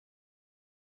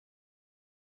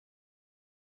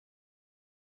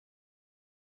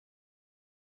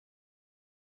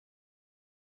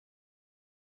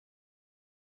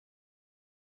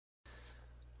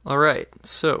Alright,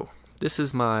 so this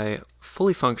is my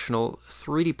fully functional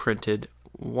 3D printed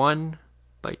 1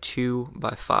 by 2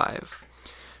 by 5.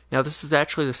 Now this is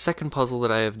actually the second puzzle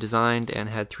that I have designed and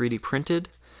had 3D printed.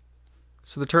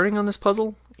 So the turning on this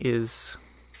puzzle is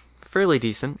fairly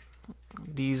decent.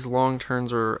 These long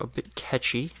turns are a bit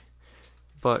catchy,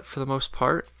 but for the most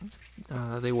part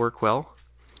they work well.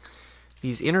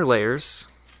 These inner layers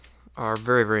are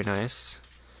very, very nice.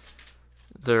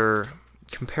 They're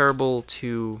comparable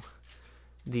to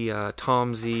the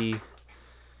Tom Z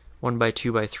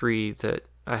 1x2x3 that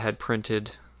I had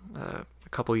printed a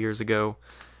couple years ago.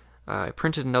 I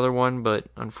printed another one, but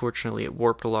unfortunately it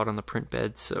warped a lot on the print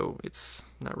bed, so it's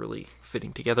not really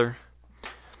fitting together.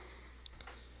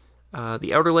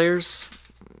 The outer layers,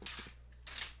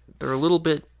 they're a little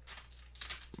bit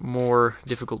more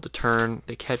difficult to turn.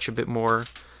 They catch a bit more.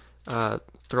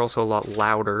 They're also a lot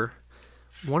louder.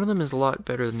 One of them is a lot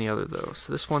better than the other though.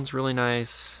 So this one's really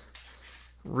nice.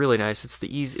 Really nice. It's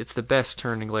the best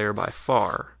turning layer by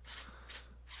far.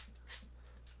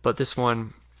 But this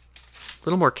one, a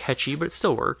little more catchy, but it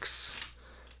still works.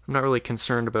 I'm not really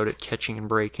concerned about it catching and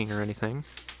breaking or anything.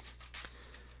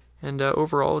 And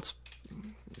overall,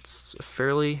 it's a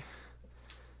fairly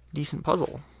decent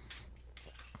puzzle.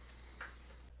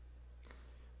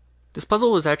 This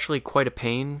puzzle was actually quite a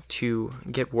pain to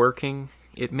get working.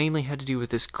 It mainly had to do with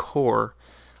this core.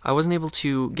 I wasn't able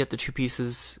to get the two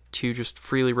pieces to just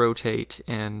freely rotate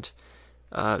and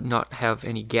not have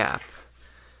any gap.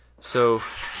 So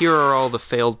here are all the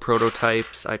failed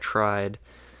prototypes. I tried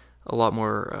a lot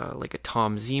more like a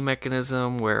Tom Z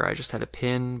mechanism where I just had a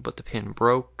pin, but the pin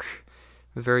broke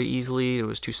very easily. It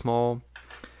was too small.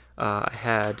 I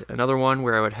had another one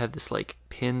where I would have this like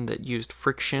pin that used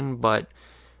friction, but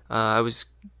I was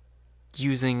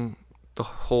using the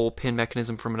whole pin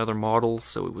mechanism from another model,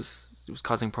 so it was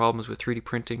causing problems with 3D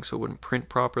printing, so it wouldn't print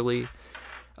properly.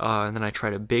 And then I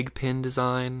tried a big pin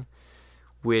design,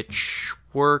 which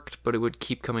worked, but it would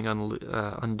keep coming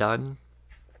undone.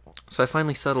 So I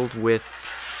finally settled with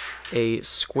a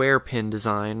square pin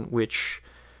design, which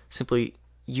simply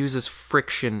uses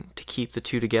friction to keep the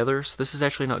two together. So this is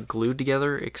actually not glued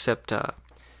together, except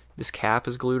this cap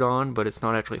is glued on, but it's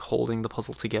not actually holding the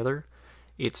puzzle together.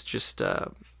 It's just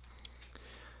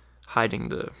hiding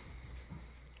the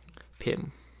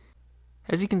pin.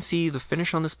 As you can see, the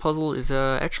finish on this puzzle is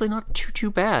actually not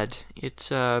too bad.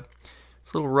 It's a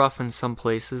little rough in some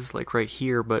places, like right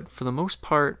here, but for the most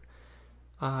part,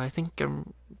 I think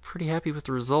I'm pretty happy with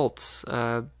the results.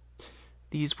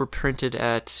 These were printed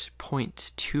at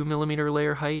 0.2 millimeter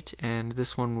layer height, and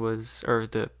this one was, or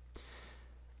the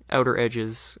outer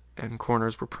edges and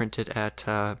corners were printed at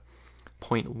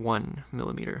 0.1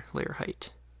 millimeter layer height.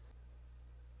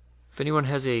 If anyone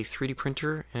has a 3D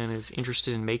printer and is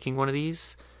interested in making one of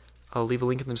these, I'll leave a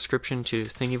link in the description to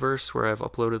Thingiverse where I've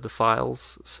uploaded the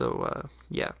files. So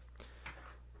yeah.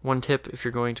 One tip if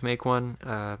you're going to make one,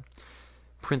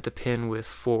 print the pin with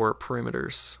 4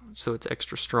 perimeters so it's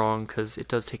extra strong, because it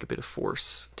does take a bit of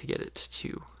force to get it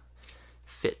to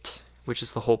fit, which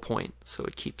is the whole point, so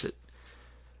it keeps it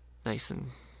nice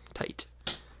and tight.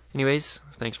 Anyways,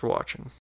 thanks for watching.